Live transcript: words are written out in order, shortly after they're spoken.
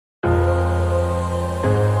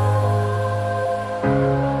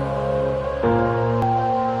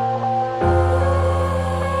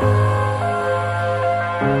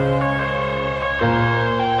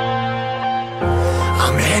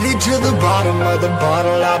of the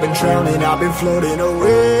bottle, I've been drowning, I've been floating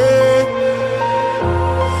away.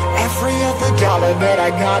 Every other dollar that I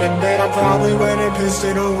got in bed, I probably went and pissed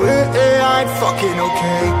it away. I ain't fucking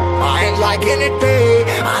okay, I ain't liking it, babe.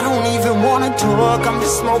 I don't even wanna talk, I'm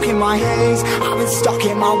just smoking my haze. I've been stuck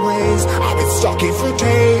in my ways, I've been stuck in for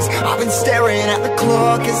days. I've been staring at the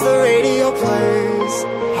clock as the radio plays.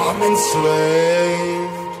 I'm enslaved.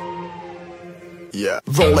 Yeah,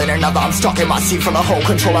 rolling another, I'm stuck in my seat from the whole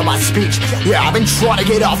control of my speech. Yeah, I've been trying to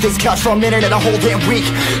get off this couch for a minute and a whole damn week.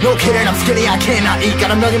 No kidding, I'm skinny, I cannot eat.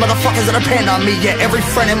 Got a million motherfuckers that depend on me. Yeah, every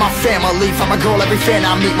friend in my family, from a girl, every fan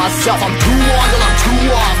I meet myself. I'm too on till I'm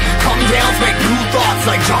too off. Come down to make new thoughts,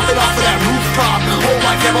 like jumping off of that rooftop. Whole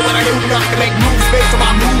life never when I do nothing to make moves based on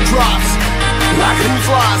my mood drops. Like who's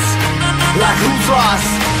lost? Like who's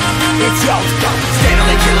lost? It's yo,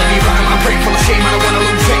 steadily killing me, running my brain full of shame, I don't wanna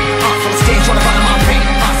lose it. Full of stage, trying to find my pain.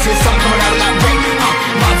 See the sun coming out of that rain.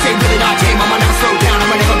 My day really not tame, I'ma never slow down,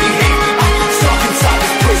 I'ma never behave. Stuck inside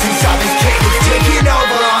this prison, inside this cage, it's taking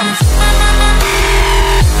over on.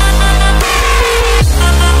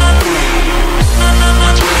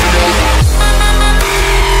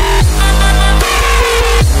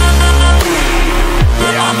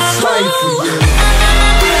 Yeah, I'm a slave for you.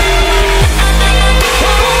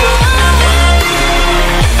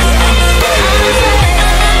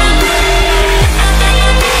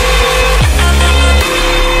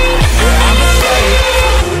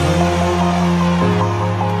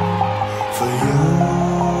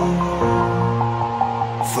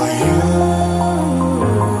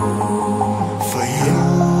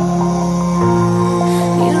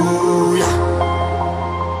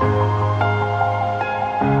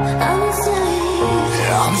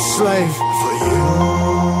 I'm a slave for you.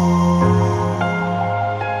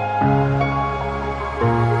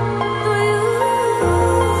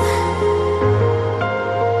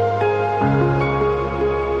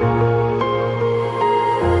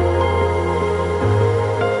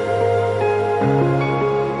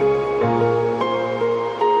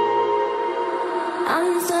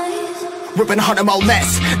 Ripping harder, more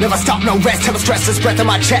less. Never stop, no rest. Till the stress is breath in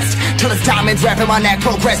my chest. Till it's diamonds wrapping my neck.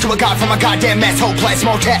 Progress to a god from a goddamn mess. Hopeless,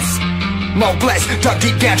 more tests, more blessed. Dug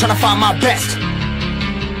deep down, trying to find my best.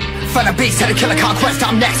 Find a beast, had to kill a conquest.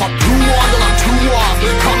 I'm next. I'm too on till I'm too off.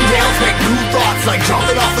 Come down, make new thoughts, like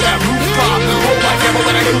jumping off of that rooftop. Whole life never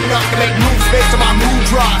when I do nothing to make moves based on my mood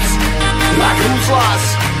drops. Like who's lost?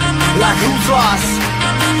 Like who's lost?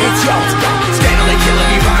 It's yo, steadily killing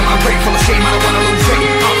me, running my brain full of shame, I don't wanna lose it.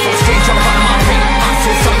 Full of stage, trying to find my pain. See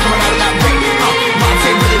the sun coming out of that rain.